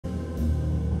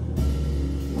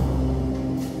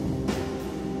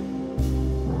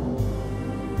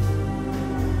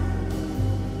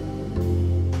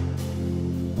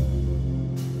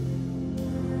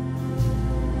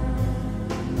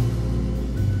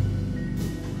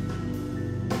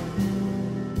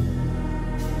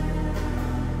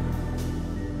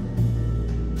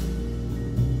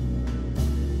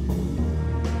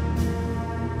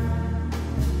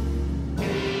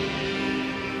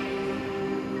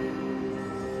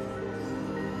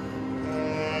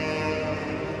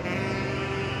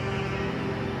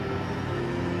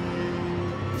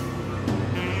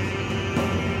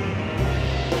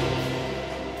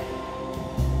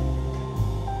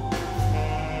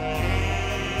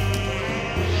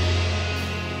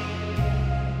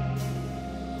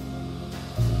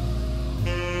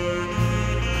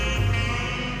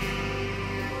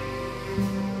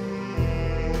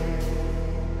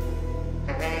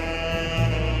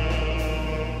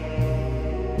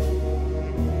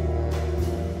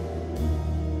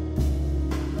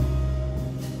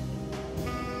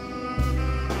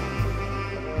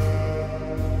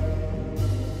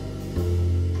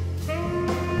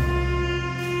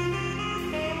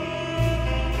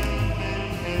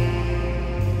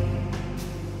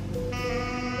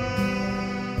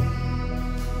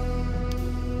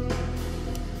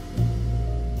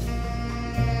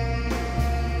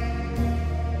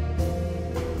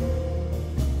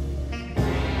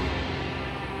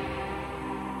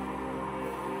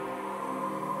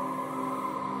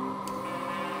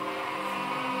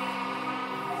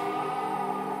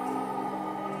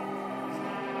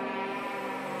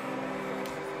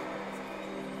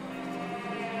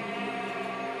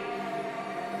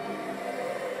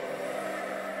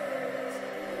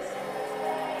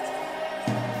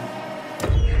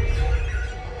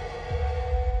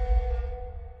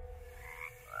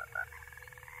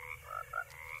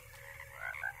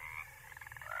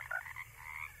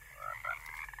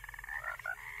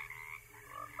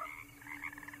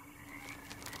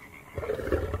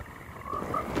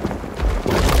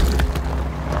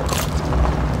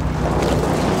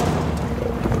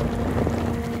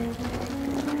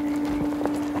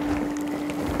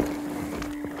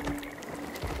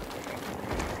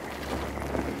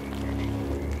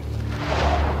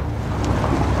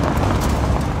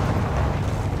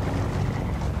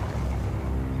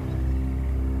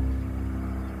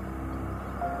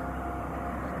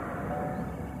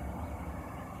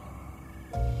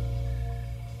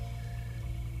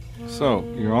So,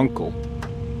 your uncle.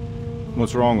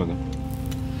 What's wrong with him?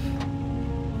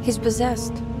 He's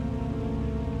possessed.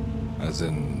 As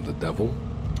in the devil?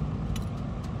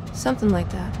 Something like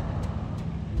that.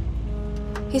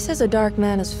 He says a dark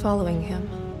man is following him,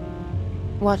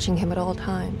 watching him at all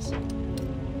times.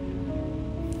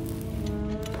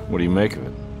 What do you make of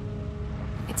it?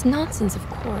 It's nonsense, of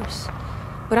course,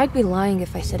 but I'd be lying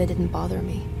if I said it didn't bother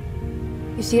me.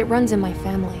 You see, it runs in my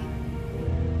family.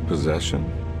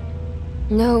 Possession?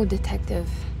 No, Detective.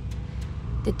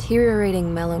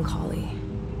 Deteriorating melancholy.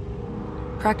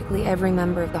 Practically every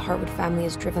member of the Hartwood family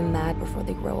is driven mad before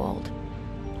they grow old.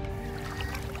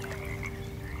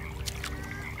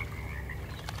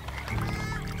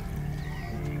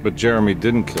 But Jeremy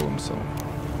didn't kill himself.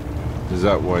 Is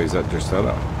that why he's at your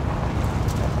setup?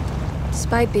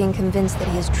 Despite being convinced that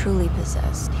he is truly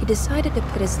possessed, he decided to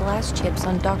put his last chips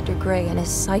on Dr. Gray and his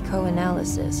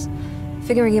psychoanalysis,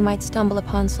 figuring he might stumble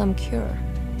upon some cure.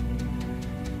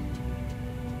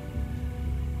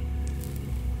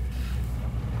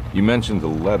 You mentioned the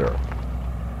letter.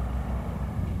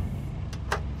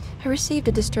 I received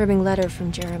a disturbing letter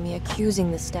from Jeremy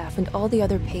accusing the staff and all the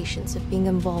other patients of being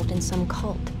involved in some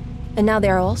cult. And now they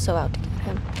are also out to get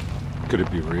him. Could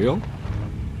it be real?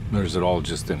 Or is it all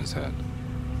just in his head?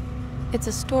 It's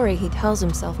a story he tells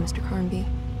himself, Mr. Carnby.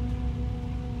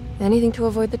 Anything to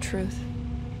avoid the truth.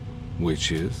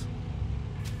 Which is?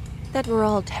 That we're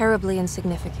all terribly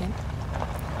insignificant.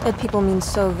 That people mean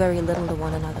so very little to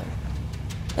one another.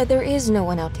 That there is no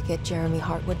one out to get Jeremy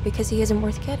Hartwood because he isn't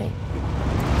worth getting.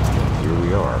 Here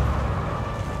we are.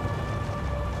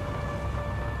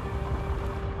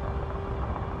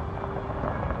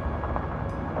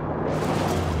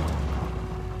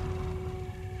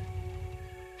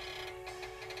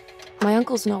 My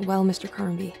uncle's not well, Mr.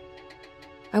 Carnby.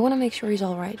 I want to make sure he's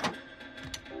all right.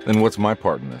 Then what's my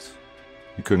part in this?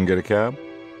 You couldn't get a cab?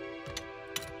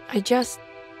 I just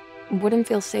wouldn't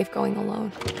feel safe going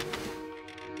alone.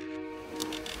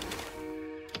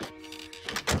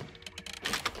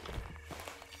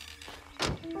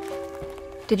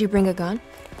 Did you bring a gun?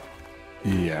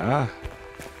 Yeah.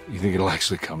 You think it'll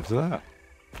actually come to that?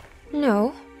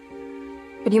 No.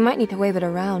 But you might need to wave it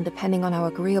around depending on how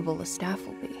agreeable the staff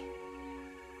will be.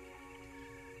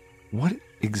 What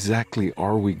exactly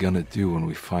are we gonna do when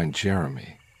we find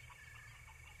Jeremy?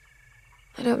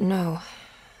 I don't know.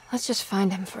 Let's just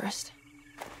find him first.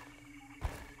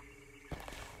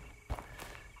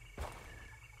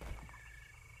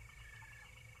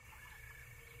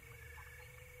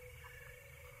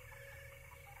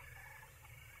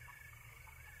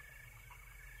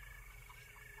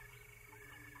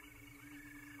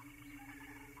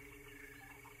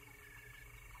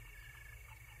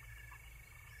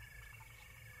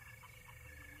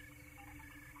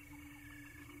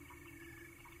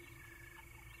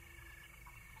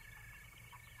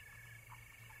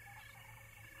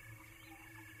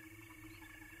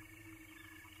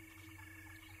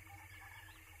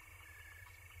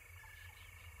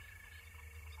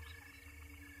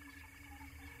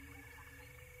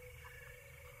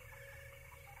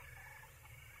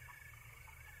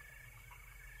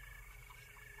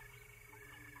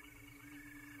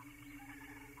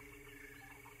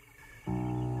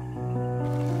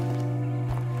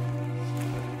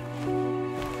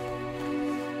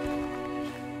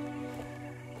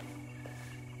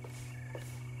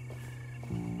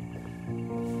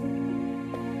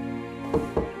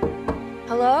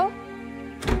 Hello?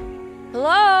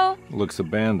 Hello? Looks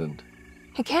abandoned.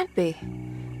 It can't be.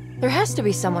 There has to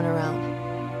be someone around.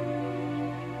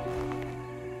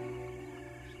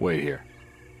 Wait here.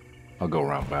 I'll go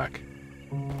around back.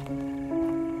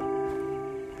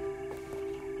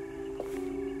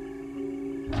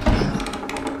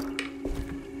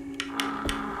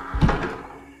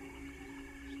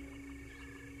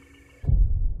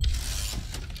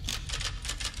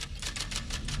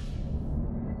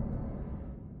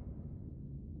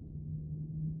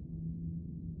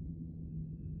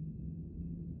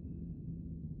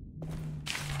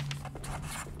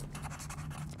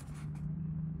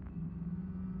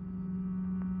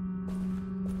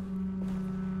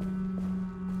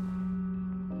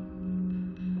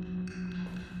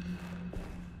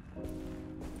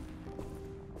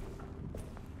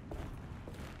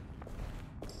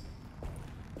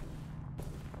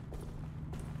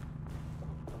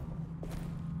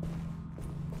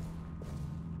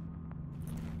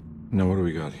 Now what do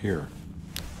we got here?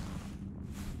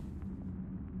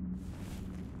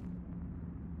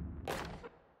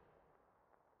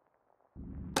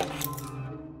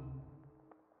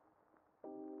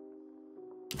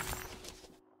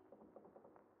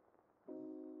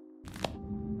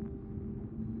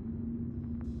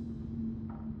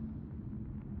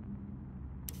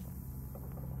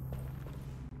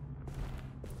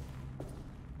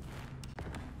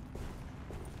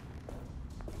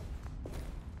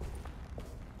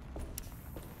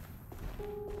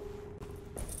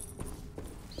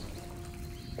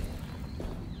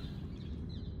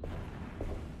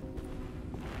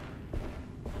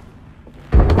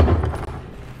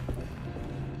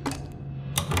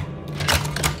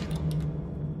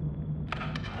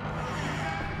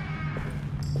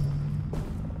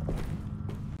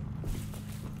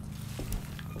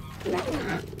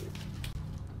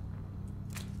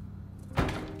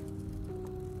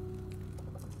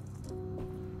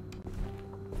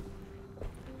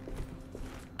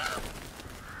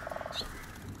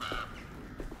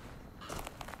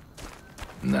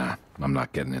 Nah, I'm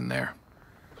not getting in there.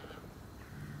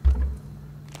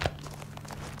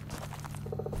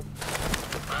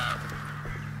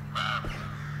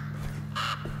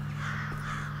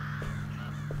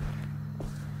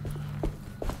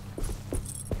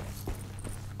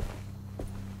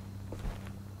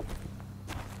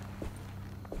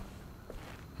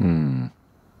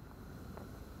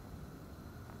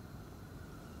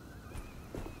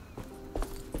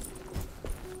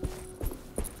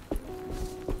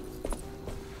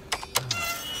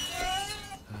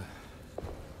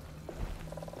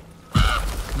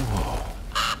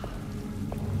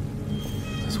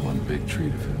 Big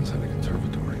tree to fit inside a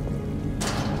conservatory.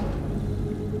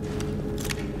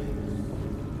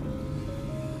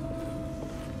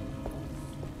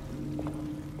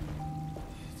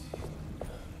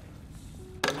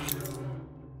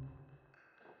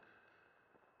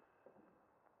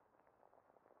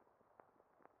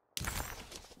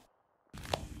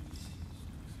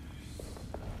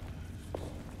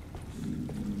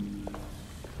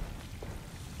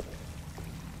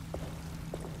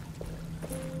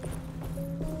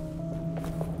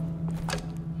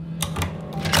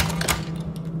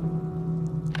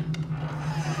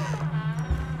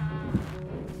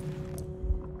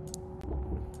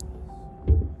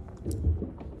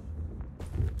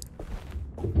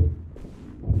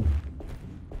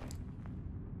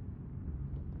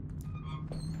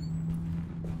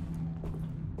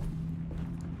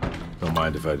 Don't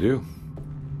mind if I do.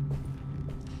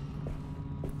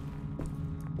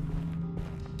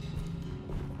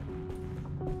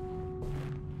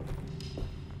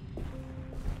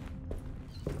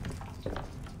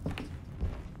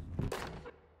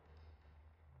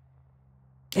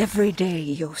 Every day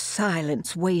your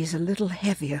silence weighs a little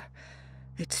heavier.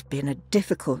 It's been a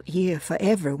difficult year for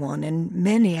everyone, and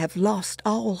many have lost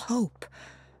all hope.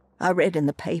 I read in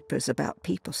the papers about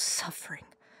people suffering.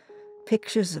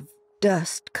 Pictures of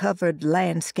dust-covered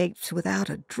landscapes without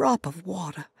a drop of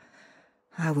water.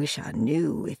 I wish I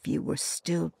knew if you were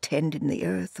still tending the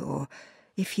earth or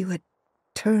if you had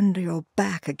turned your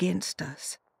back against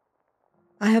us.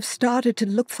 I have started to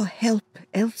look for help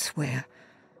elsewhere.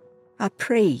 I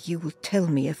pray you will tell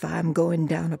me if I am going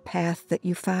down a path that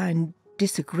you find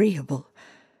disagreeable.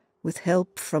 With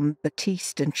help from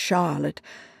Baptiste and Charlotte,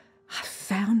 I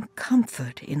found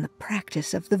comfort in the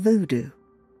practice of the voodoo.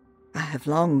 I have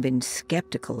long been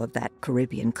skeptical of that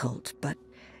Caribbean cult, but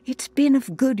it's been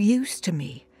of good use to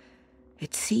me.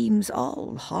 It seems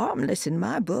all harmless in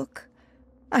my book.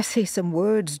 I say some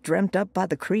words dreamt up by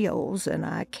the Creoles, and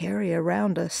I carry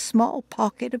around a small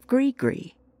pocket of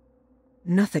gris-gris.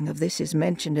 Nothing of this is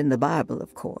mentioned in the Bible,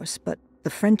 of course, but the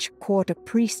French Quarter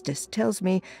priestess tells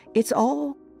me it's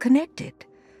all connected.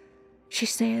 She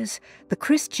says the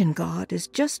Christian God is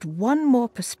just one more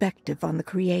perspective on the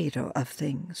creator of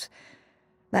things.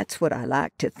 That's what I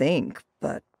like to think,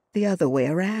 but the other way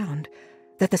around,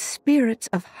 that the spirits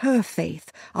of her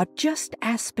faith are just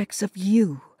aspects of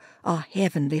you, our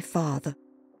Heavenly Father.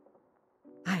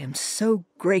 I am so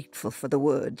grateful for the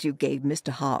words you gave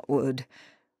Mr. Hartwood.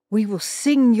 We will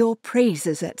sing your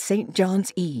praises at St.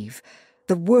 John's Eve.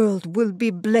 The world will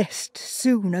be blessed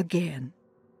soon again.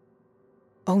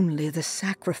 Only the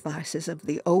sacrifices of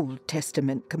the Old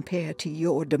Testament compare to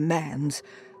your demands.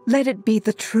 Let it be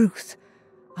the truth.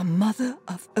 A mother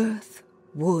of earth,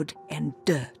 wood, and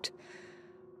dirt.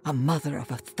 A mother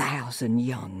of 1,000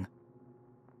 young.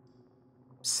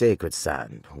 Sacred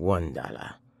sand,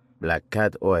 $1. Black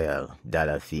cat oil,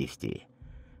 $1.50.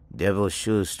 Devil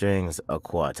shoestrings,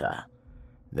 $0.25.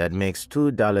 That makes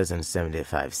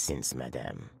 $2.75,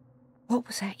 madame. What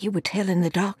was that you were telling the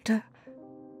doctor?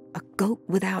 A goat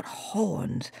without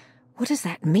horns. What does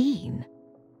that mean?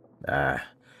 Ah,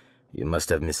 you must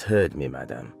have misheard me,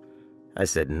 madame. I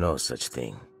said no such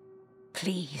thing.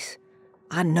 Please.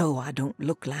 I know I don't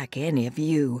look like any of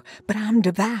you, but I'm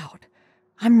devout.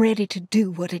 I'm ready to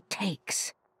do what it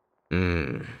takes.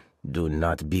 Do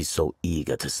not be so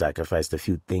eager to sacrifice the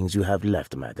few things you have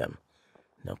left, madame.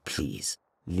 Now please,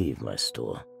 leave my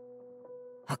store.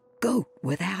 A goat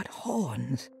without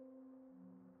horns.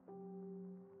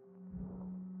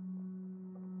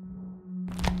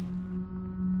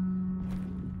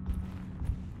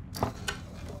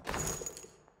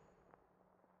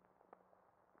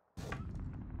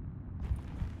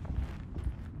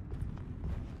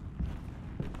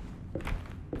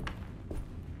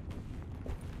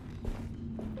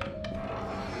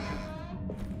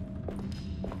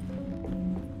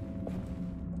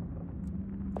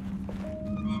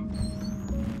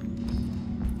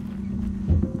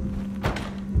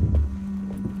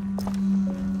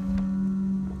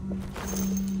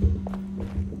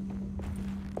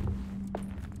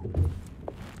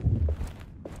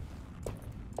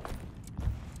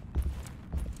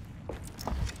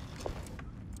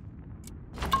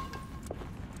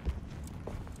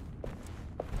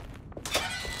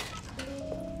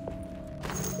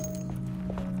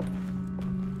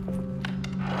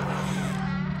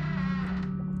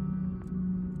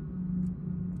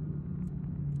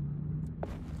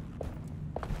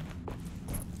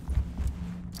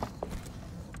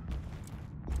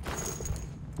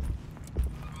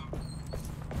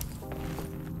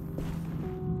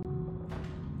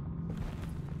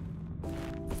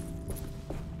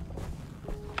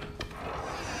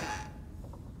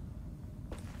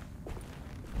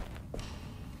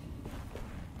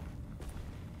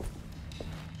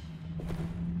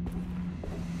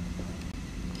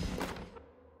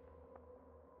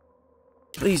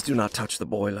 Please do not touch the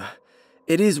boiler.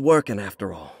 It is working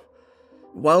after all.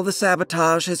 While the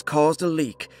sabotage has caused a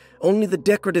leak, only the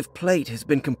decorative plate has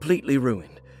been completely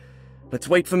ruined. Let's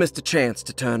wait for Mr. Chance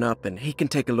to turn up and he can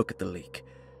take a look at the leak.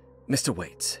 Mr.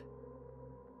 Waits.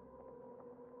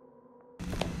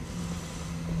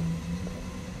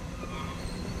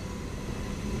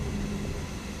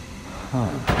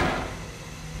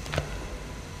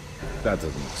 That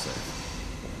doesn't look safe.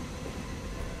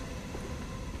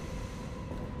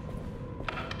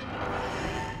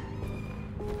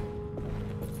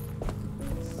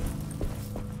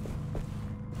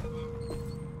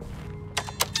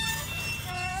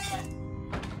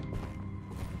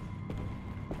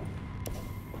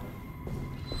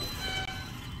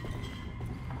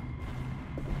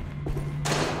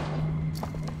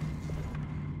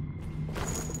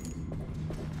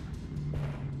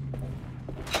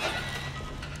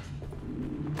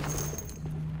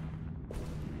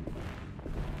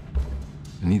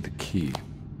 I need the key.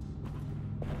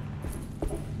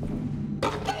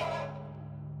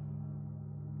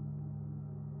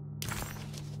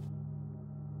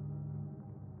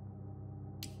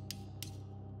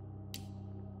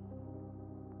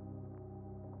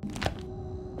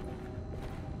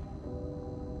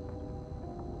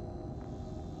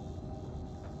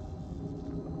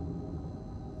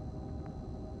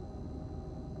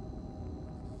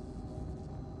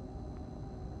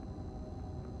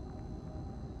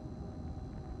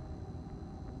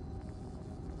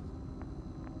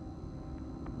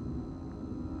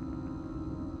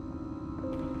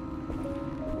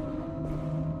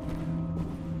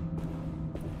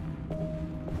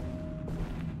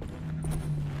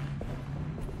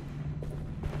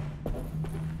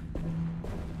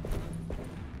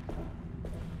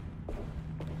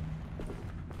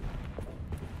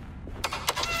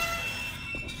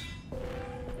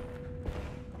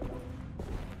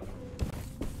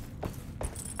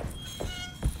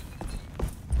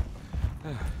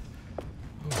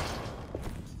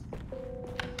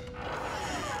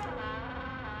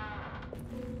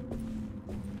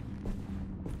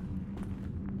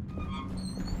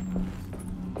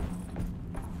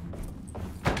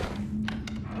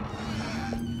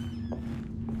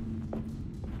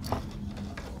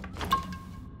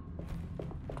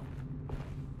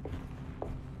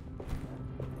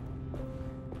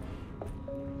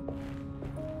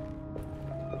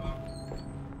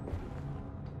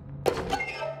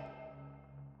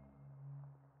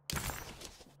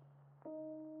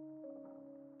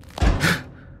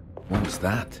 What was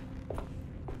that?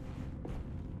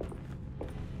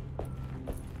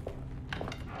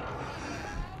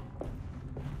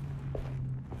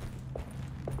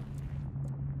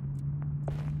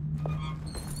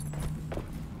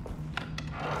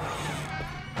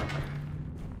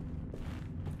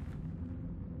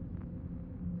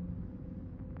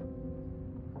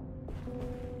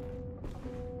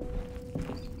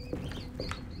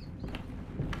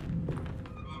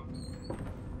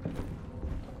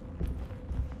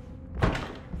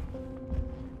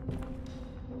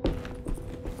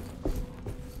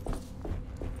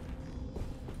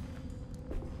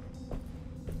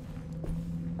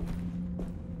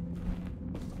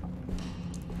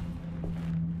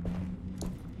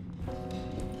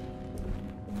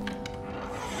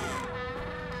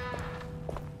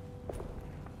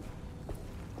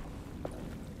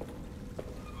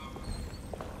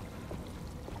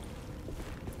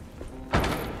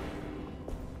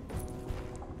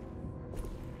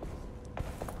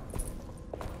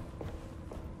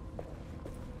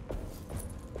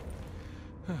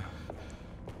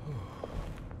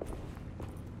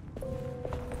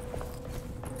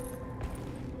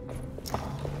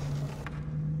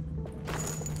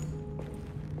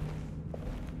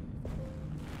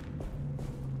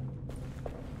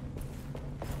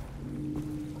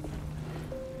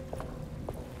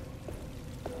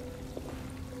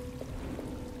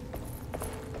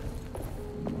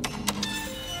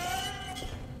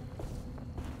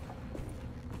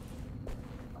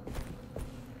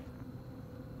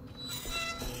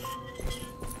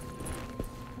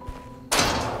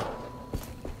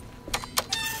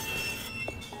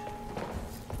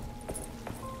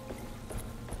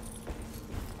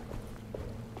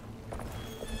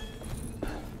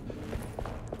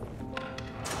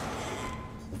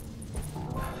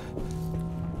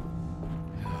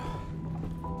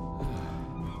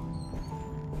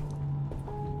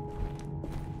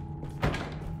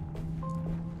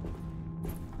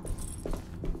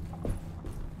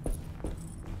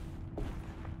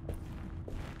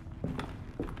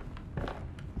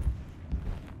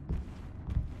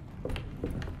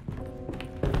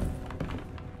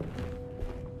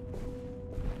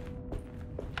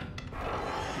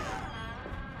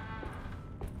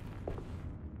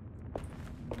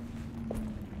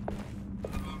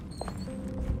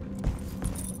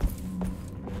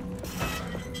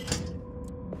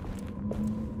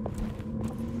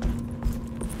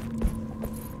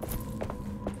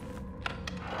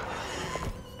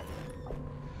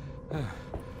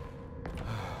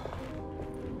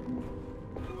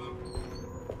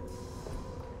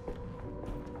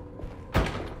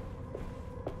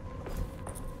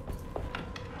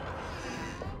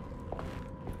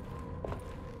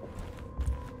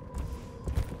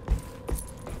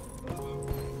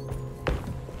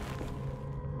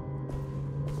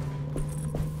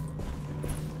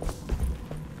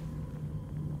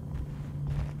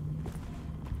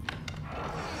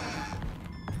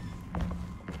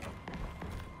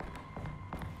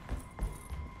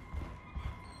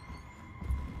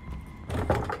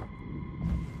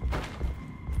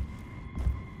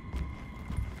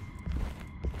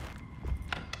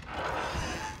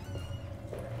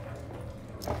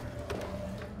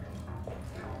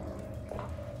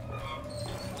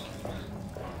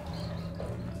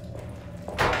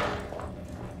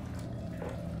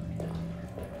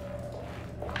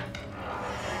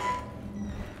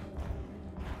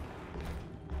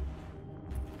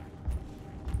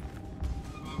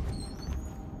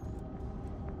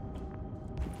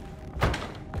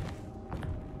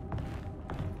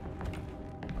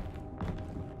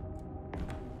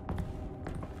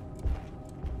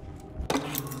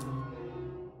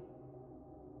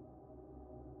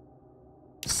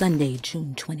 Sunday,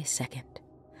 June 22nd.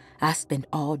 I spent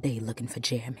all day looking for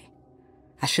Jeremy.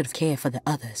 I should have cared for the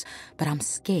others, but I'm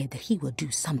scared that he will do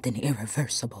something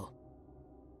irreversible.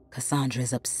 Cassandra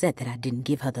is upset that I didn't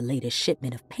give her the latest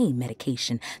shipment of pain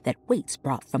medication that Waits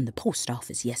brought from the post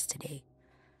office yesterday.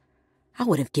 I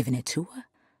would have given it to her,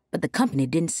 but the company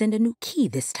didn't send a new key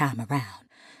this time around,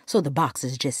 so the box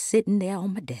is just sitting there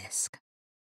on my desk.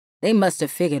 They must have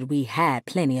figured we had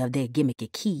plenty of their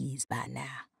gimmicky keys by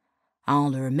now. I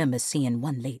only remember seeing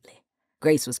one lately.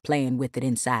 Grace was playing with it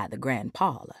inside the grand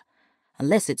parlor.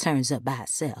 Unless it turns up by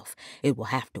itself, it will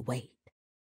have to wait.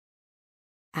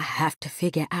 I have to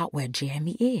figure out where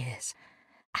Jeremy is.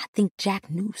 I think Jack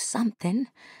knew something.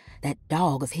 That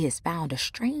dog of his found a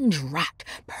strange rot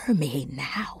permeating the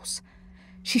house.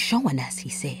 She's showing us, he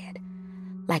said.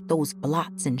 Like those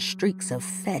blots and streaks of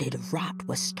fetid rot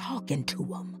was talking to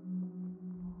him.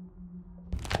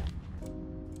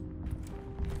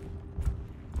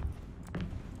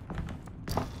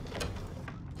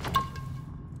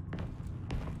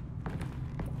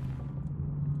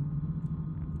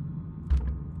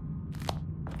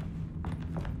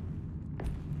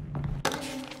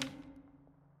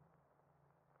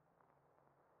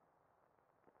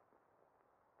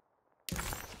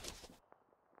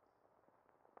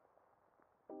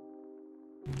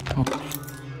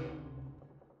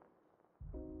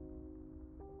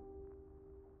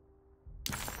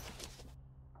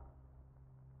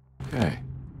 Okay.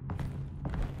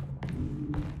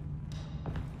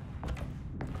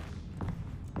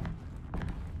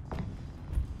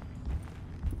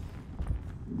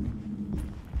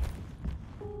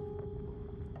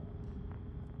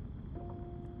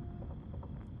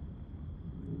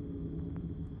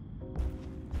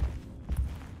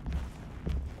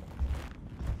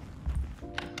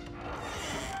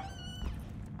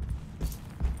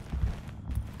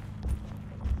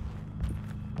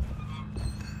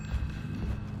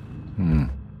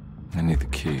 I need the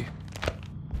key.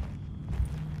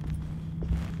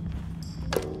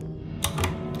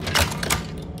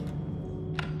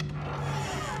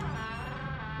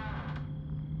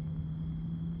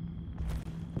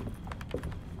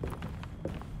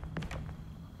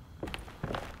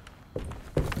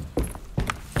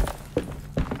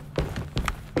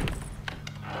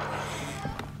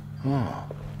 Oh.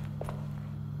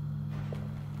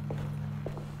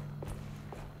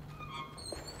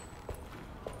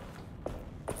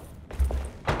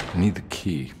 I need the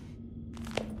key.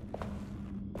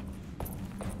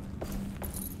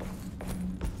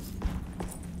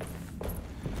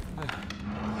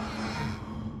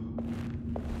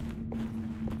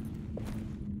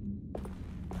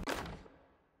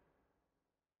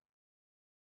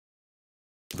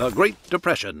 The Great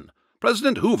Depression.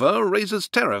 President Hoover raises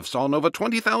tariffs on over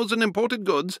 20,000 imported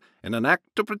goods in an act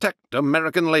to protect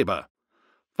American labor.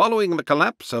 Following the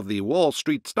collapse of the Wall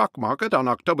Street stock market on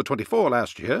October 24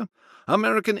 last year,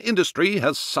 American industry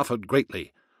has suffered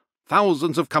greatly.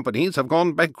 Thousands of companies have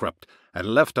gone bankrupt and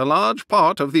left a large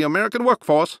part of the American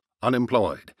workforce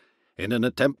unemployed. In an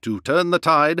attempt to turn the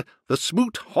tide, the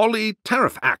Smoot-Hawley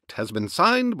Tariff Act has been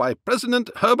signed by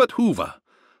President Herbert Hoover.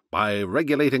 By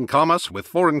regulating commerce with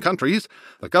foreign countries,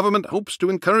 the government hopes to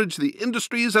encourage the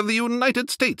industries of the United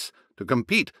States to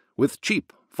compete with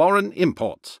cheap foreign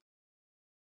imports.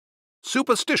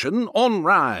 Superstition on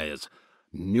rise.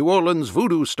 New Orleans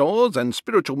voodoo stores and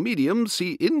spiritual mediums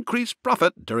see increased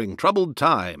profit during troubled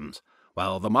times.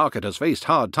 While the market has faced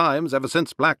hard times ever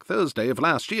since Black Thursday of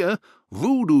last year,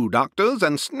 voodoo doctors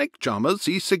and snake charmers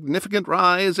see significant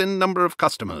rise in number of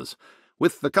customers.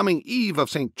 With the coming Eve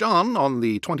of St. John on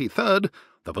the 23rd,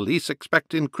 the police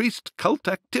expect increased cult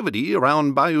activity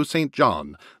around Bayou St.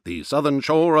 John, the southern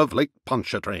shore of Lake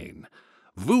Pontchartrain.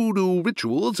 Voodoo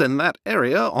rituals in that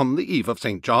area on the Eve of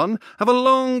St. John have a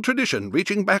long tradition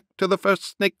reaching back to the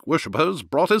first snake worshippers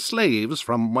brought as slaves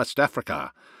from West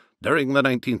Africa. During the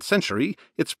 19th century,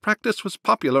 its practice was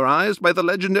popularized by the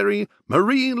legendary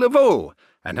Marie Laveau,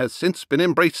 and has since been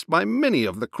embraced by many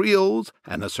of the Creoles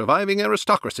and the surviving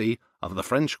aristocracy of the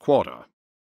French Quarter.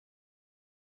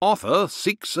 Author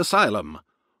seeks asylum.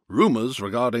 Rumors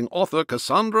regarding author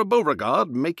Cassandra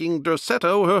Beauregard making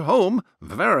Derceto her home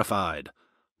verified.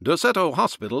 Derceto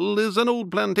Hospital is an old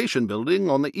plantation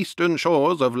building on the eastern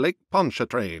shores of Lake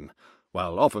Pontchartrain.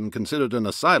 While often considered an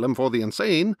asylum for the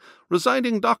insane,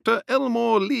 residing Dr.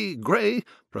 Elmore Lee Gray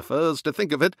prefers to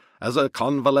think of it as a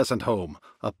convalescent home,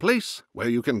 a place where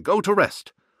you can go to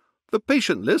rest. The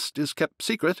patient list is kept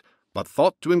secret, but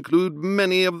thought to include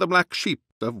many of the black sheep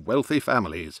of wealthy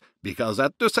families, because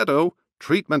at Derceto,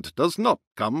 treatment does not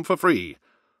come for free.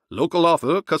 Local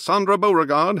author Cassandra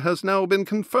Beauregard has now been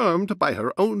confirmed by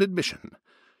her own admission.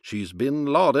 She's been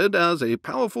lauded as a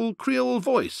powerful Creole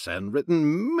voice and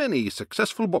written many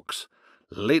successful books.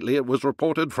 Lately it was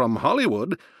reported from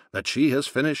Hollywood that she has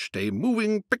finished a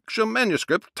moving picture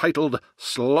manuscript titled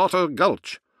Slaughter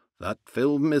Gulch. That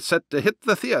film is set to hit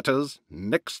the theaters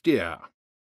next year.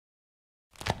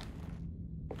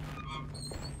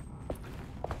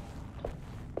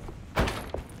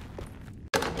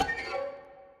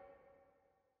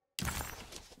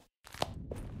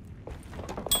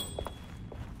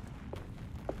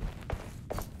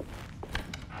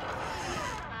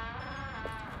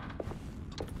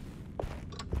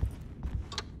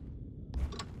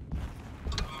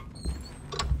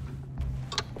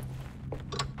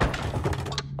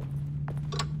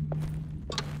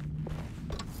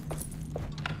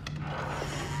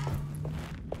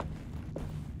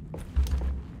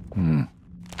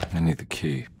 I need the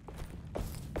key.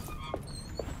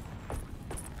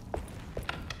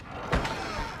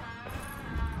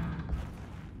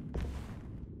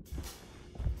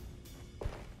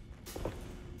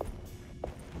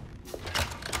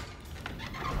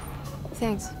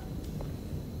 Thanks.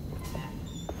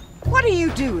 What are you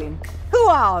doing? Who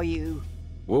are you?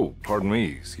 Whoa, pardon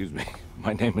me, excuse me.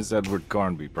 My name is Edward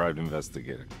Carnby, private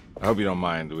investigator. I hope you don't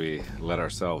mind we let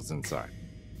ourselves inside.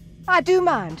 I do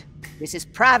mind. This is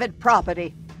private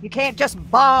property. You can't just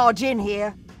barge in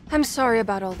here. I'm sorry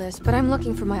about all this, but I'm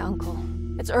looking for my uncle.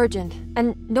 It's urgent,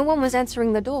 and no one was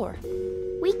answering the door.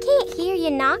 We can't hear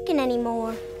you knocking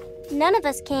anymore. None of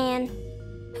us can.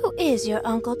 Who is your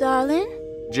uncle, darling?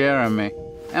 Jeremy.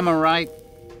 Am I right?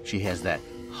 She has that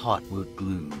Hartwood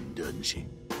gloom, doesn't she?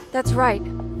 That's right.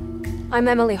 I'm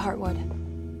Emily Hartwood.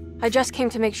 I just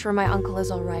came to make sure my uncle is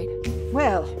all right.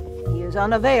 Well, he is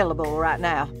unavailable right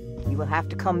now. You will have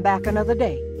to come back another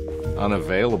day.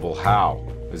 Unavailable? How?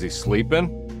 Is he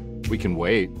sleeping? We can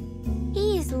wait.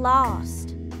 He's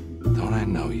lost. Don't I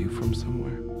know you from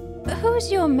somewhere?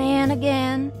 Who's your man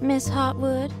again, Miss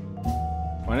Hartwood?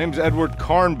 My name's Edward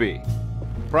Carnby,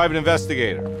 private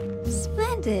investigator.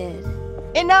 Splendid.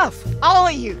 Enough! All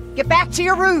of you! Get back to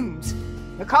your rooms!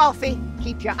 McCarthy,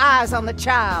 keep your eyes on the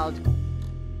child.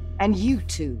 And you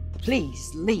two,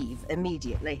 please leave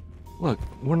immediately. Look,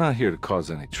 we're not here to cause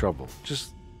any trouble.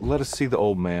 Just let us see the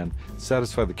old man,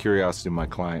 satisfy the curiosity of my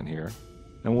client here,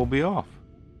 and we'll be off.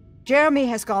 Jeremy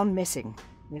has gone missing.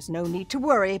 There's no need to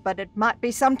worry, but it might be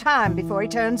some time before he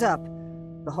turns up.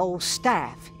 The whole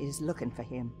staff is looking for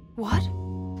him. What?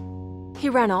 He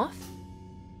ran off?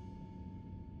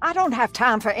 I don't have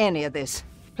time for any of this.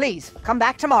 Please, come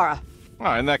back tomorrow. All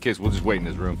right, in that case, we'll just wait in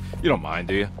his room. You don't mind,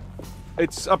 do you?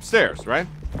 It's upstairs, right?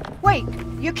 Wait,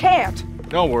 you can't.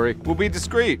 Don't worry, we'll be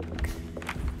discreet.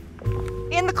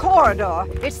 In the corridor.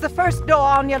 It's the first door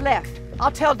on your left.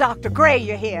 I'll tell Dr. Gray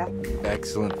you're here.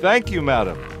 Excellent. Thank you,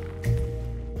 madam.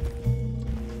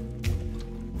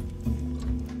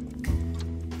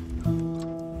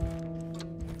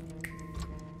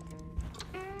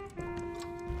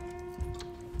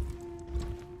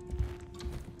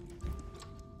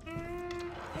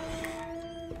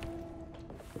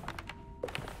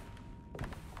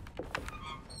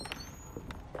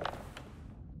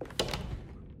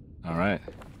 All right,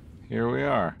 here we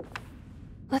are.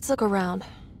 Let's look around.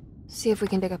 See if we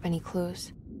can dig up any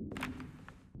clues.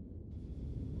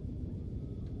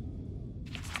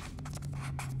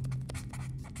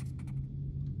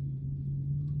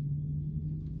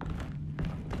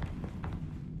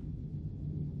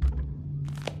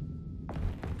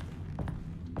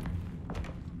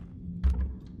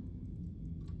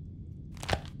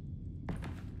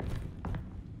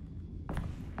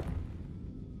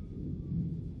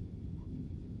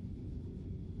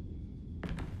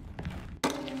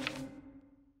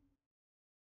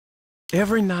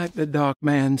 Every night the dark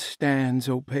man stands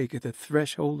opaque at the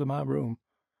threshold of my room,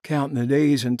 counting the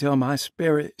days until my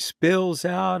spirit spills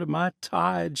out of my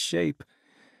tired shape.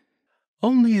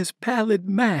 Only his pallid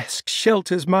mask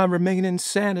shelters my remaining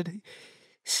sanity.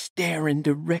 Staring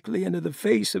directly into the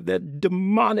face of that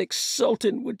demonic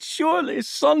sultan would surely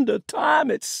sunder time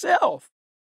itself.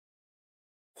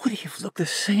 Would he have looked the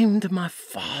same to my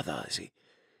father as he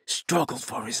struggled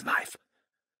for his life?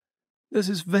 Does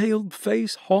his veiled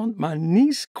face haunt my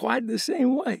niece quite the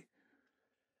same way?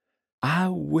 I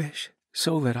wish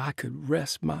so that I could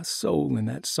rest my soul in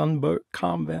that sunburnt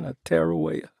convent of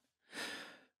Tarawea.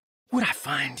 Would I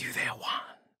find you there,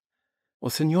 Juan? Or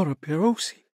Senora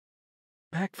Perosi,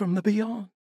 back from the beyond?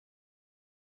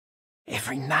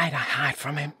 Every night I hide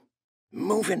from him,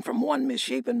 moving from one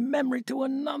misshapen memory to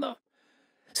another.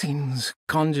 Scenes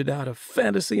conjured out of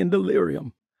fantasy and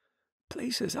delirium.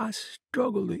 Places I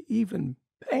struggle to even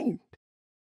paint.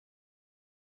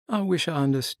 I wish I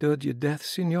understood your death,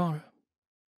 Signora.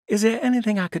 Is there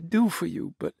anything I could do for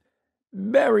you but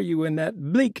bury you in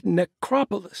that bleak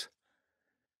necropolis?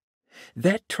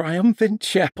 That triumphant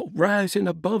chapel rising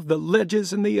above the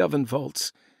ledges and the oven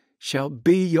vaults shall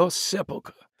be your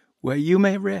sepulchre, where you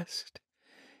may rest,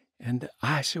 and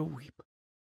I shall weep.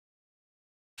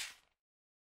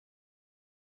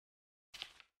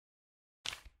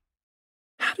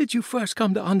 How did you first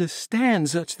come to understand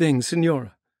such things,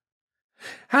 Signora?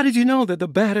 How did you know that the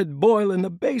battered boiler in the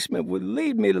basement would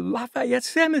lead me to Lafayette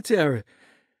Cemetery?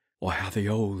 Or how the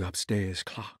old upstairs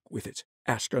clock, with its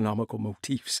astronomical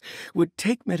motifs, would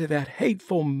take me to that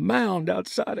hateful mound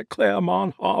outside of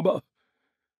Claremont Harbor?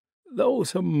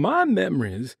 Those are my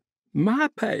memories, my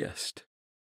past.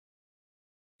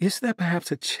 Is there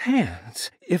perhaps a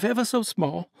chance, if ever so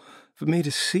small, for me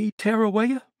to see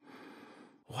Tarawaya?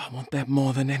 Oh, I want that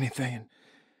more than anything.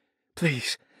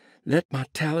 Please, let my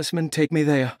talisman take me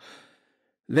there.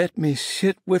 Let me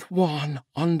sit with Juan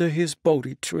under his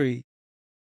Bodhi tree.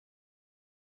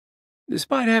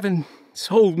 Despite having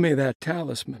sold me that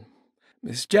talisman,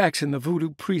 Miss Jackson, the voodoo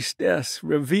priestess,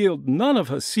 revealed none of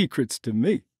her secrets to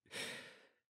me.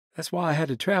 That's why I had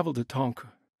to travel to Tonka.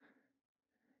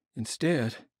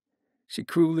 Instead, she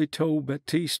cruelly told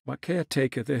Baptiste, my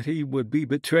caretaker, that he would be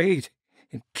betrayed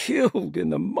and killed in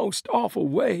the most awful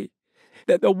way,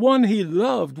 that the one he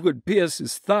loved would pierce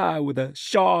his thigh with a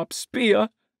sharp spear,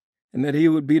 and that he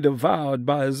would be devoured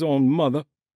by his own mother.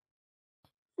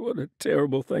 What a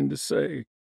terrible thing to say.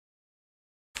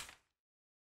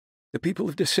 The people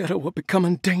of Deseto are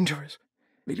becoming dangerous.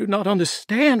 They do not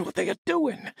understand what they are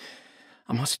doing.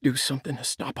 I must do something to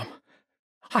stop them.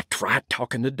 I tried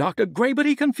talking to Dr. Gray, but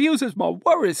he confuses my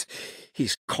worries.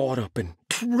 He's caught up in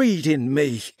treating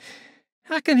me.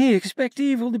 How can he expect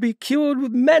evil to be cured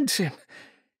with medicine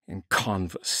and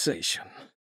conversation?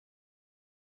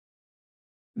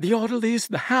 The orderlies,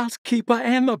 the housekeeper,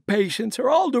 and the patients are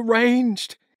all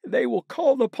deranged. They will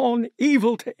call upon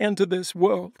evil to enter this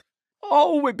world.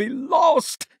 All will be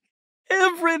lost.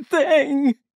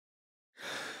 Everything.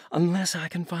 Unless I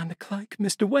can find the clerk,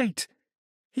 Mr. Waite.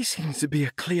 He seems to be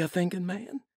a clear-thinking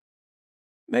man.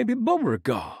 Maybe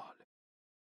Beauregard.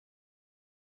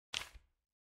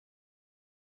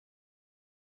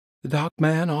 The dark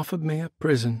man offered me a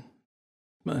prison,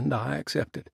 and I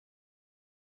accepted.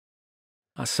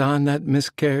 I signed that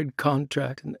miscarried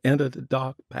contract and entered the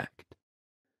dark pact.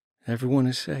 Everyone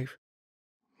is safe,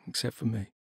 except for me.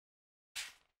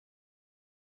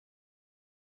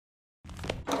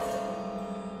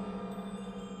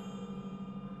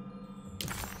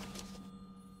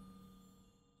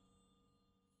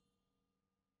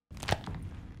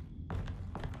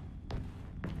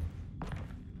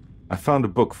 I found a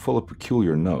book full of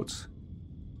peculiar notes.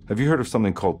 Have you heard of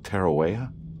something called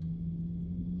Tarawaya?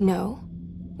 No.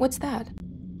 What's that?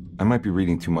 I might be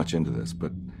reading too much into this,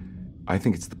 but I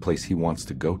think it's the place he wants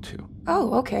to go to.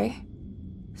 Oh, okay.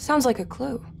 Sounds like a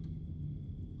clue.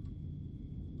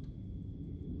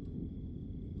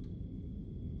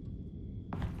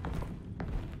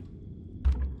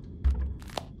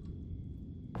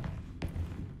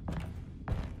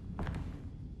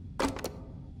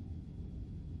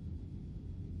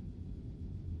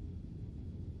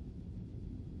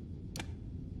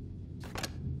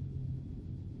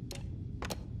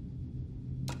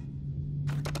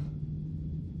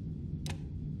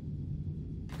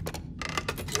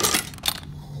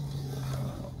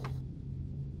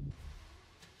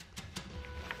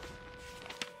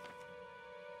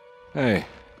 Hey,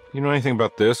 you know anything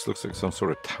about this? Looks like some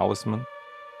sort of talisman.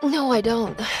 No, I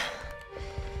don't.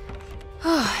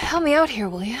 Oh, help me out here,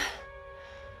 will you?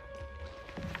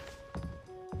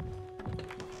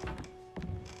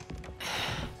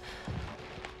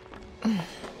 I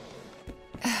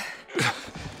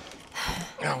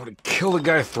would have killed a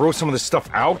guy to throw some of this stuff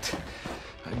out.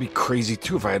 I'd be crazy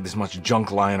too if I had this much junk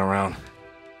lying around.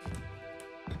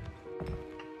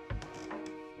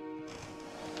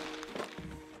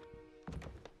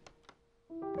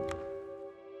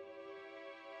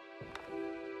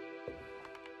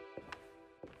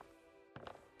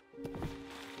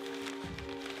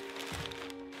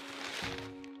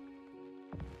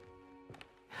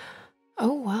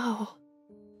 Oh, wow.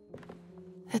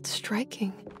 That's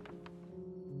striking.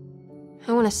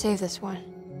 I want to save this one.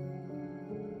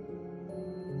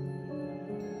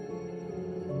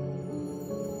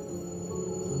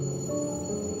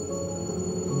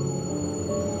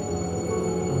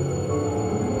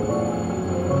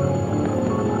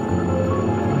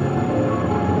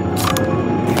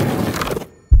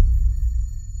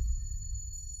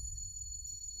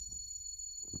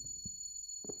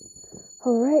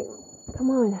 Come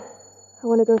on. I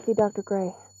want to go see Dr.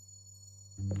 Gray.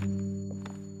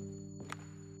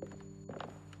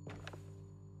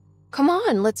 Come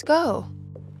on, let's go.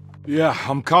 Yeah,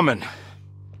 I'm coming.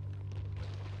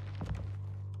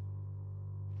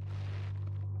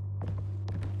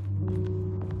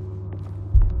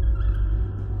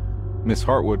 Miss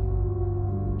Hartwood.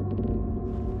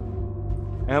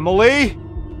 Emily?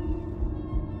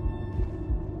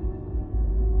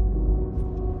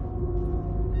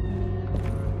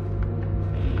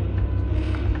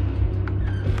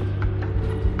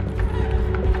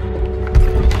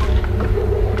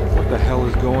 What the hell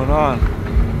is going on?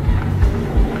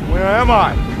 Where am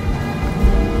I?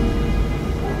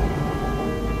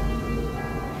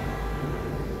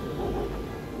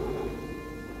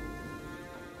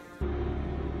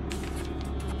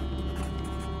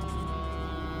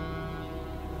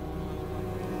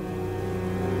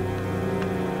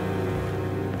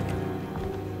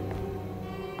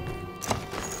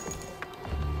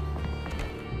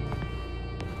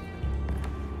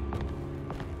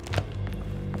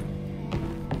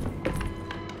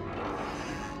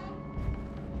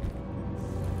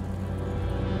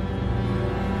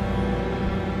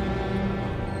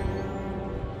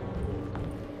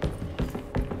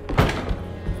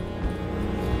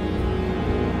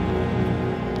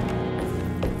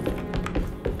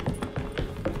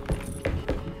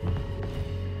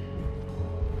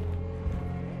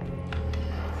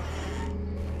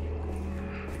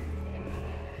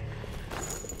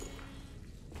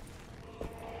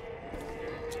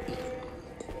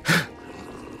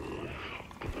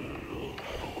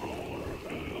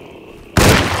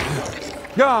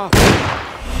 Yeah.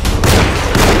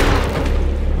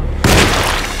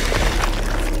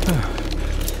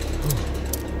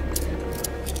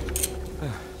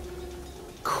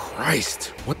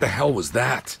 Christ, what the hell was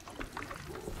that?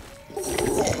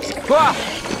 Ah!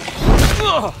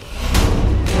 Ugh!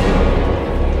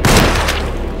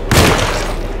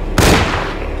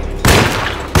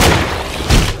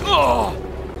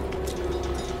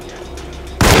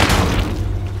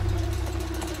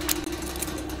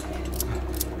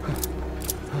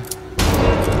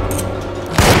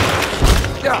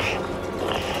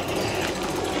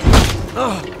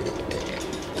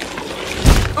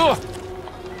 Oh!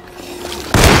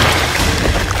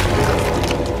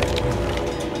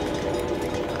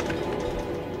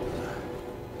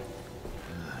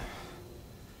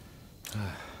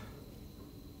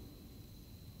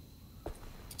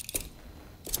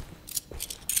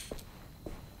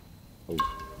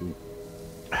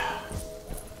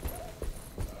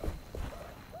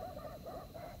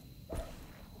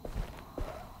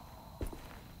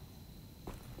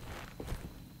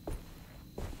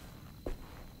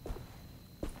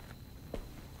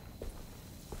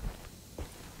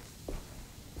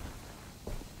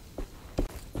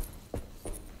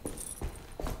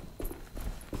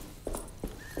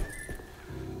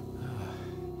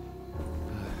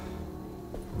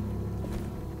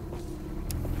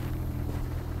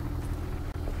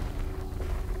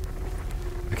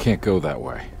 I can't go that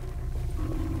way.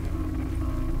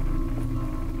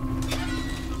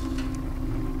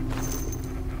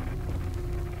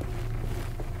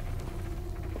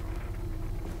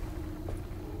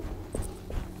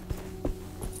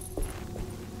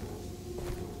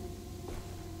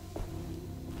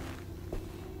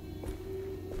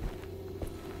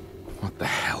 What the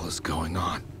hell is going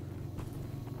on?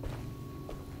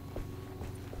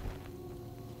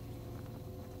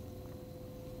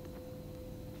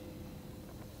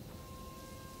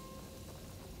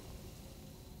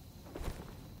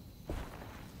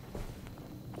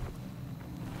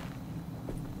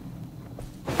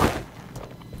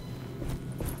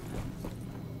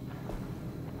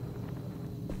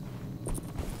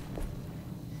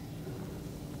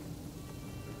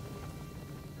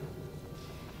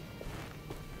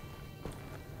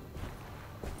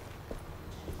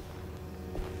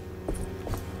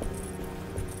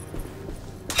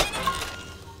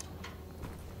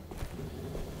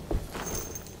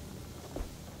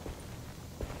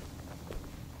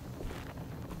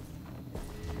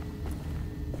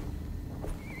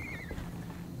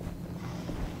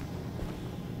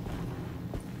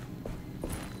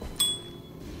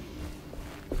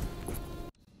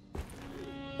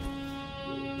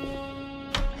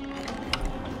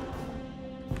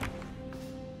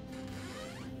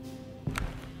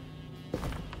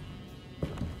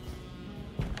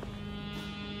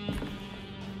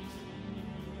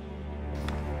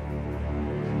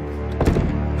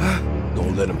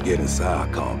 Let them get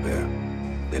inside,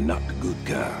 Carnby. They're not the good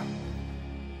kind.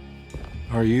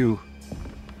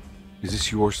 Is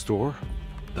this your store?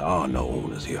 There are no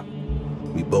owners here.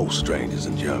 We both strangers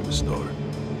in Jeremy's story.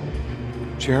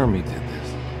 Jeremy did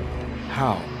this.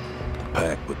 How? The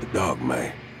pact with the dog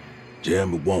man.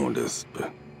 Jeremy warned us,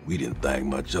 but we didn't think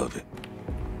much of it.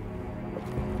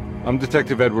 I'm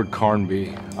Detective Edward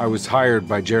Carnby. I was hired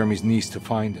by Jeremy's niece to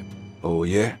find him. Oh,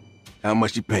 yeah? How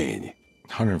much you paying you?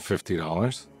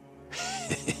 $150.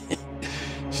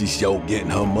 She's sure getting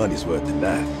her money's worth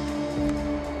tonight.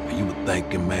 Are you a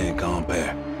thinking man,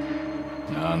 compare?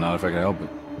 No, not if I can help it.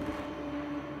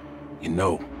 You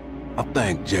know, I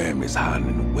think Jeremy's hiding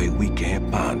in a way we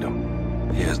can't find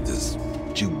him. He has this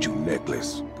juju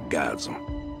necklace that guides him.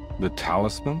 The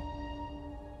talisman?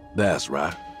 That's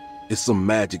right. It's some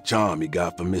magic charm he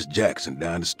got from Miss Jackson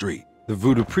down the street. The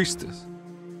voodoo priestess?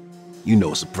 You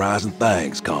know surprising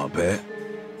things, compare.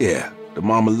 Yeah, the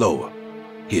Mama Loa.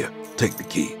 Here, take the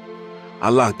key. I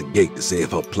locked the gate to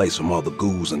save her place from all the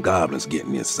ghouls and goblins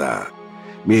getting inside.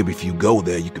 Maybe if you go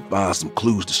there, you can find some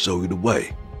clues to show you the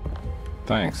way.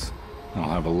 Thanks. I'll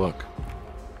have a look.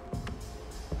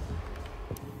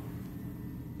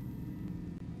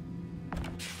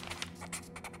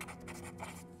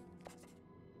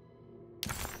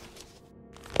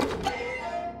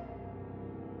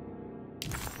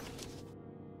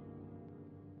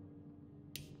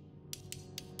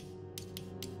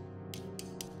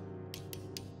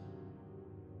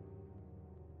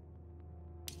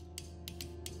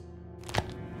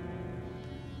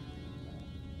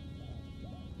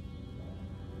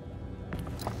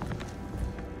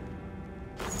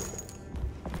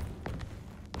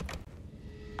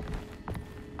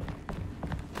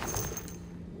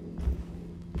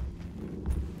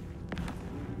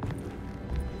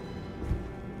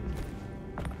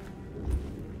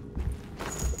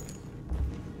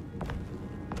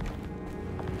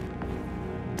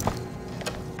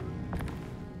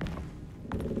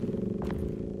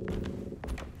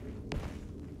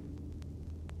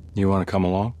 You want to come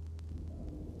along?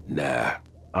 Nah,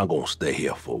 I'm gonna stay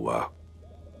here for a while.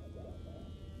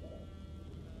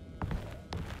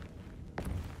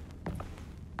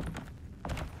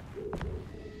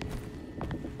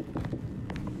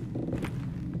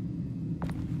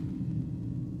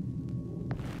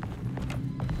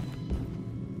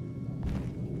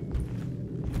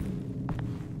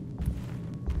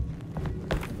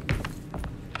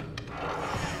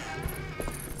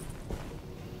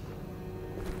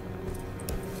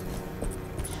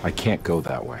 I can't go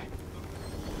that way.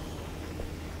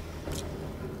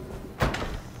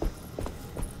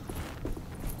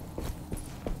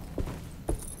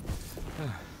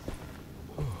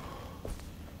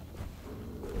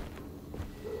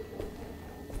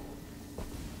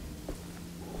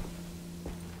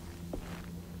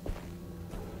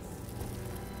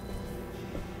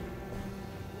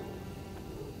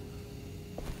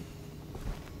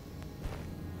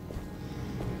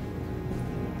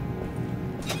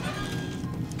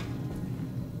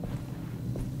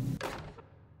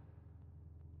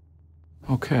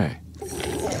 Okay.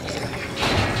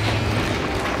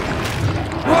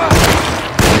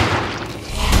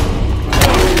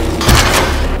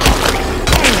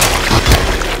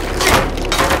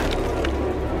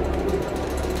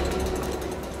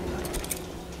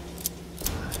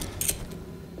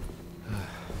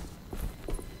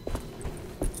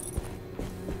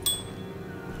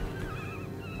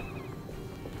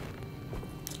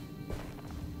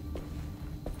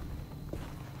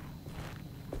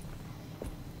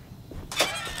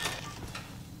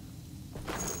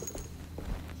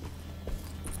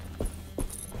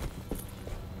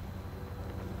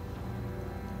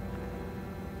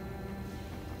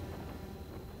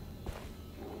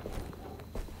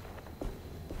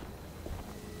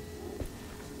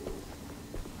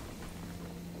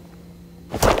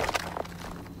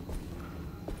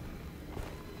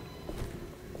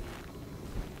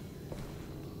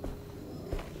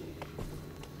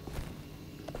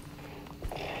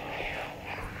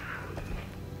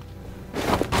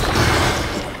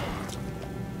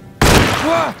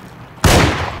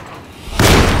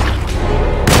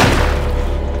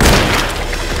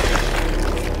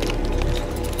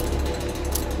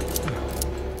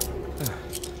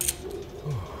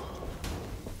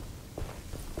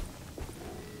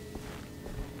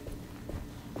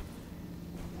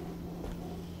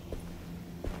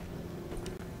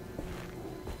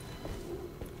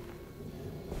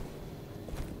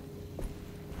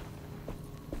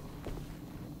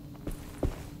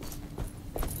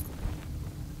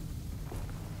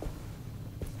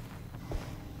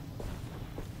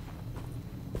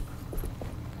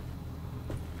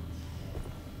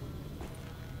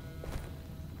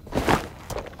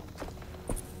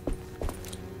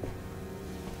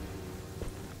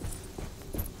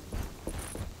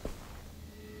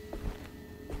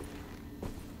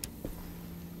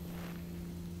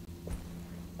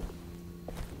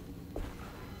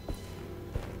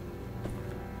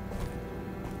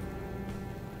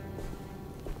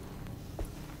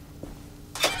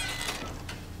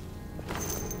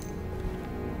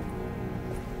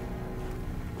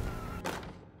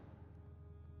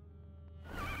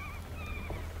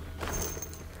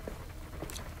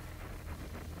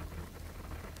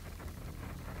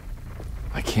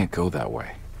 I can't go that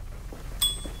way.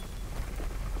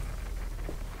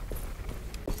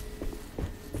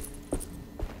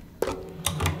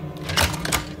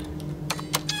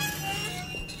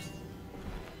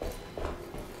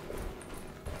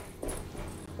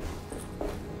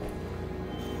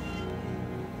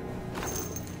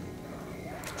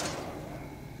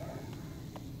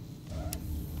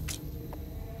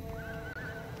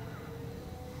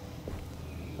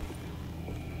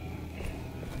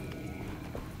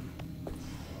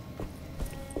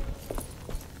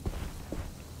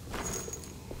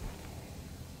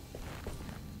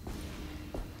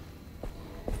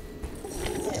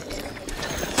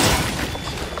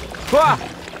 Ah!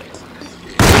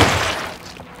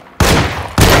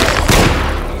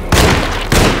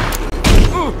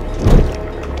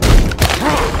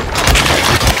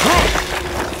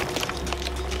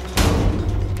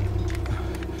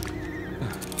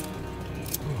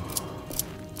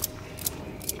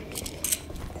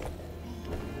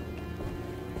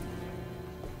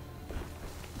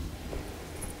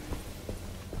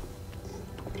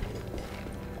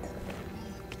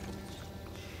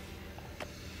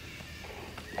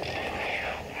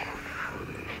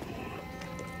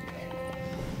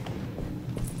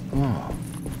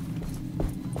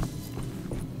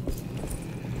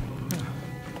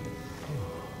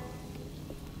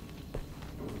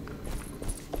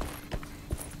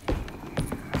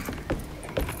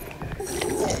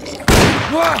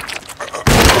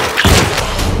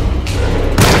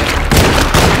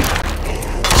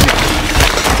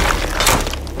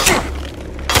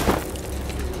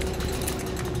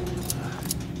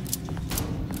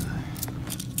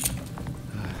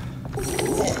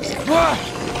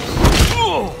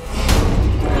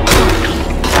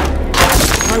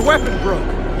 My weapon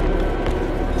broke.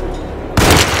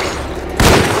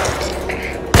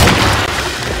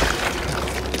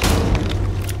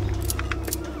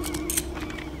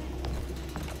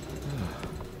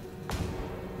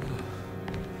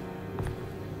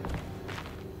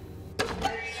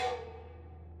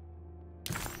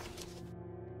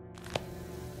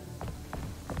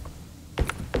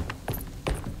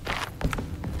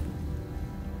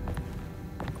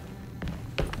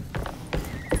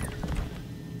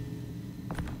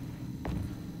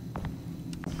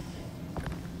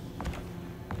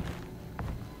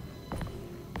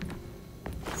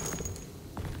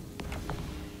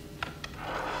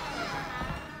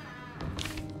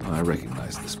 I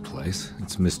recognize this place.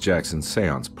 It's Miss Jackson's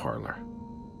seance parlor.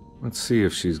 Let's see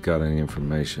if she's got any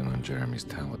information on Jeremy's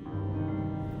talent.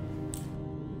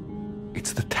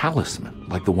 It's the talisman,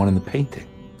 like the one in the painting.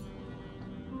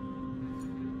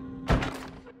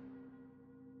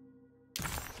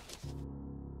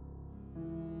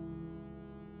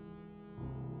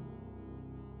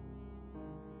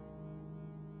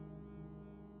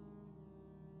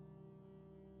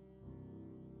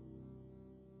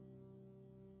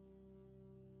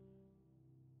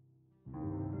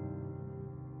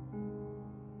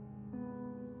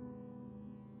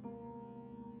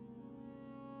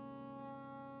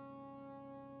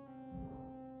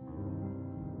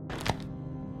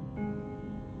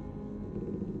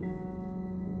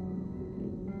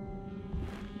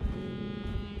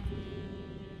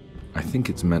 I think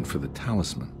it's meant for the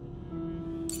talisman.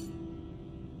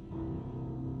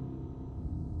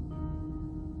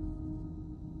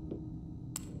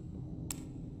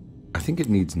 I think it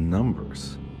needs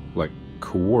numbers, like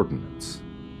coordinates.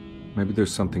 Maybe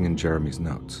there's something in Jeremy's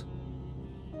notes.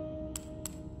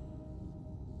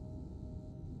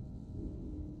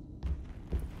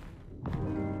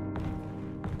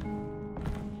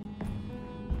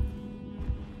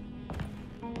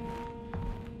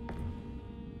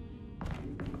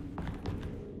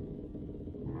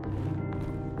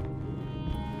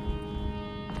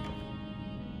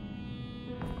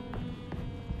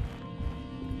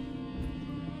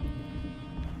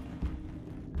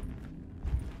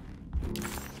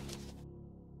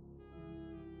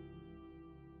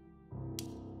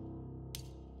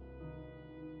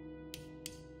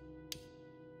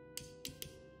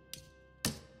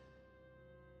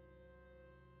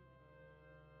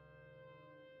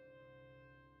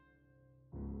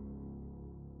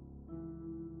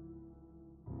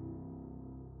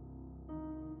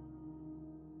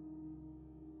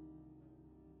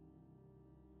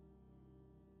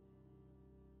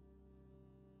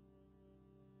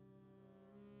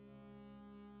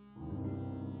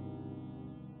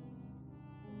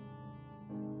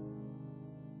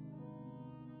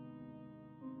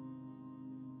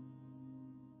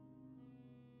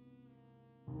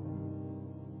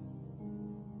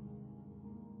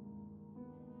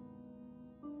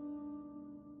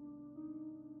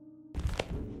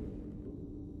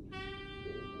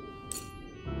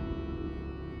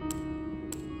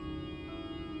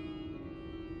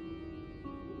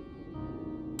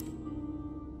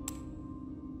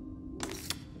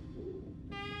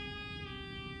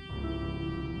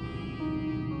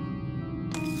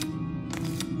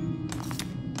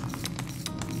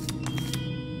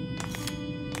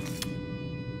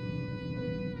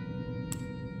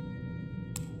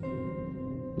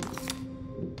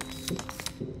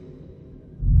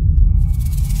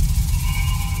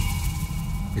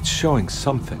 showing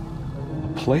something.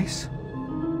 A place?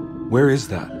 Where is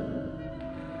that?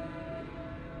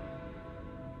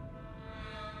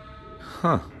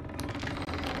 Huh.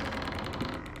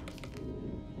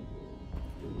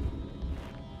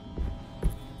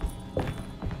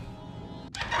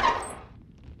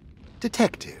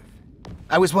 Detective,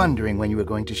 I was wondering when you were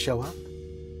going to show up.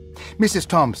 Mrs.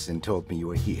 Thompson told me you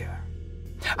were here.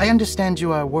 I understand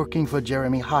you are working for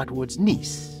Jeremy Hartwood's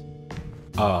niece.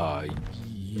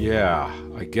 Yeah,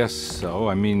 I guess so.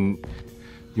 I mean,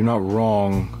 you're not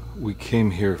wrong. We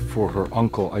came here for her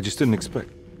uncle. I just didn't expect...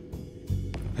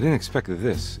 I didn't expect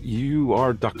this. You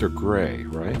are Dr. Gray,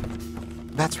 right?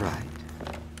 That's right.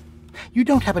 You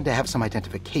don't happen to have some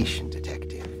identification,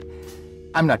 Detective.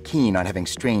 I'm not keen on having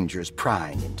strangers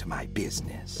prying into my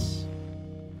business.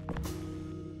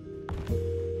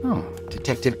 Oh,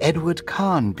 Detective Edward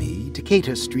Carnby,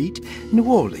 Decatur Street, New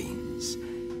Orleans.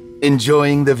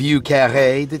 Enjoying the Vieux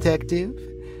Carré, Detective?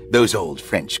 Those old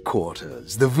French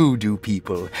quarters, the voodoo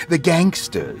people, the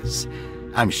gangsters.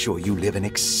 I'm sure you live an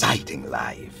exciting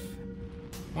life.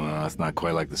 Well, it's not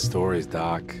quite like the stories,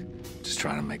 Doc. Just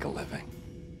trying to make a living.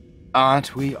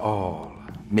 Aren't we all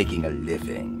making a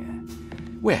living?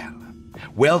 Well,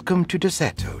 welcome to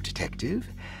Deseto, Detective.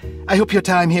 I hope your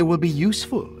time here will be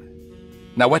useful.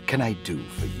 Now, what can I do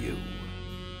for you?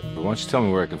 Why don't you tell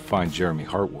me where I can find Jeremy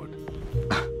Hartwood?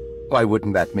 Why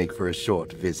wouldn't that make for a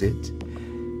short visit?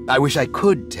 I wish I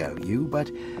could tell you,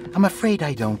 but I'm afraid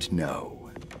I don't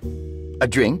know. A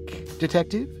drink,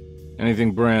 Detective?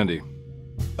 Anything brandy.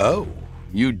 Oh,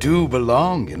 you do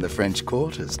belong in the French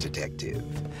quarters, Detective.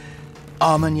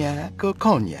 Armagnac or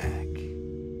cognac?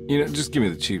 You know, just give me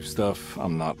the cheap stuff.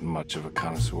 I'm not much of a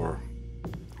connoisseur.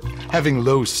 Having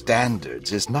low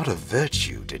standards is not a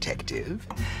virtue, Detective.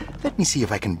 Let me see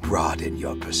if I can broaden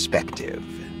your perspective.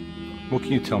 What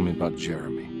can you tell me about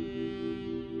Jeremy?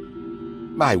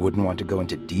 I wouldn't want to go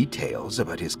into details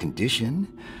about his condition.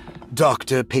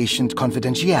 Doctor-patient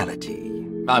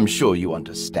confidentiality. I'm sure you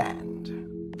understand.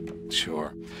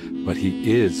 Sure, but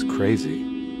he is crazy,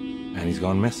 and he's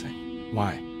gone missing.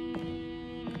 Why?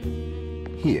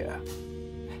 Here,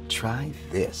 try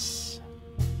this.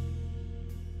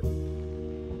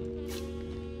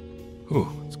 Ooh,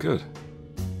 it's good.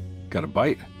 Got a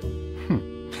bite?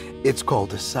 It's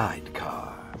called a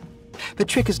sidecar. The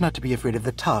trick is not to be afraid of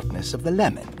the tartness of the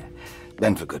lemon.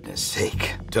 Then, for goodness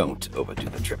sake, don't overdo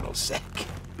the triple sec.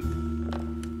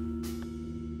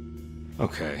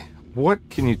 Okay, what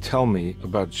can you tell me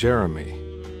about Jeremy?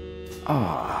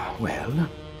 Well,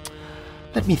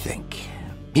 let me think.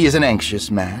 He is an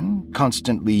anxious man,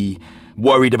 constantly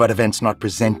worried about events not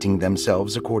presenting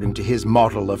themselves according to his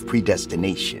model of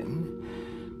predestination.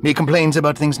 He complains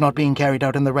about things not being carried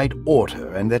out in the right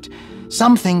order, and that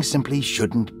some things simply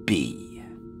shouldn't be.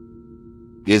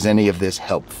 Is any of this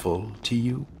helpful to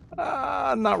you?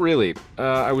 Not really.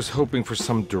 I was hoping for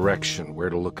some direction,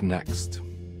 where to look next.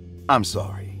 I'm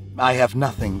sorry. I have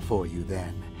nothing for you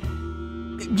then.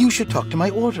 You should talk to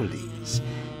my orderlies.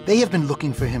 They have been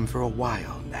looking for him for a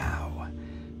while now.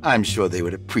 I'm sure they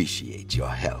would appreciate your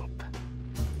help.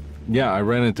 Yeah, I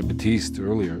ran into Batiste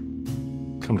earlier.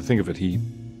 Come to think of it, he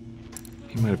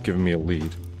might have given me a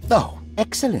lead. Oh,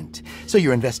 excellent. So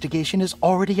your investigation is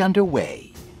already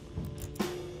underway.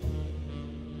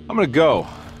 I'm gonna go,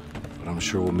 but I'm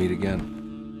sure we'll meet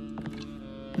again.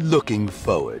 Looking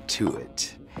forward to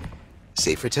it.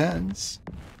 Safe returns.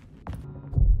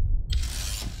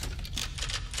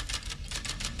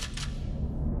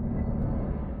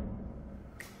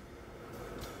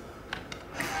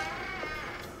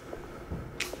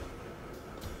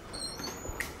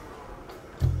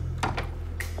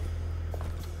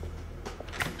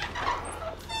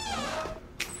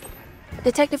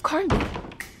 Detective Carnby,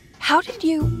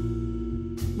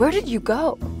 where did you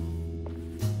go?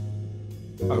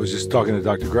 I was just talking to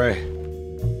Dr. Gray.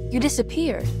 You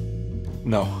disappeared.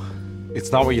 No,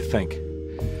 it's not what you think.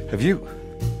 Have you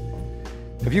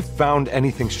found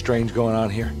anything strange going on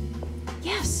here?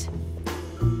 Yes.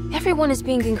 Everyone is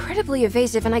being incredibly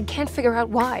evasive and I can't figure out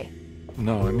why.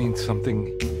 No, I mean something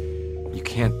you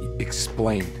can't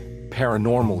explain.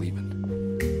 Paranormal, even.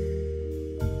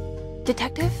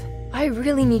 Detective, I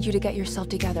really need you to get yourself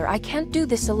together. I can't do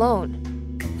this alone.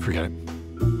 Forget it.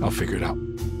 I'll figure it out.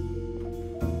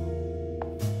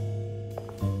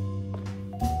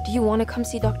 Do you want to come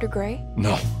see Dr. Gray?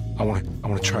 No, I want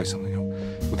to try something.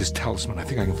 With this talisman, I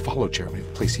think I can follow Jeremy to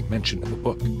the place he mentioned in the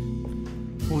book.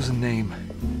 What was the name?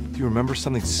 Do you remember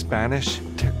something Spanish?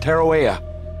 Tarawea.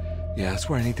 Yeah, that's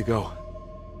where I need to go.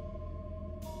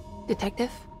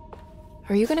 Detective,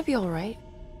 are you gonna be all right?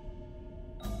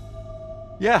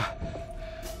 Yeah,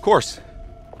 of course.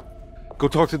 Go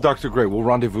talk to Dr. Gray. We'll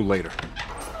rendezvous later.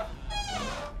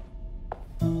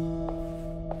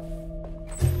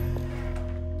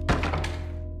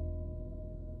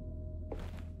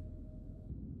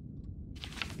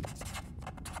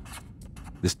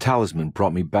 This talisman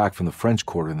brought me back from the French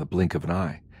Quarter in the blink of an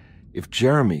eye. If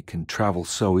Jeremy can travel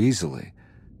so easily,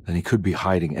 then he could be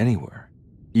hiding anywhere,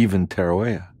 even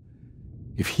Tarawea.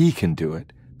 If he can do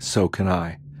it, so can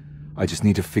I. I just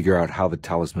need to figure out how the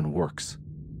talisman works.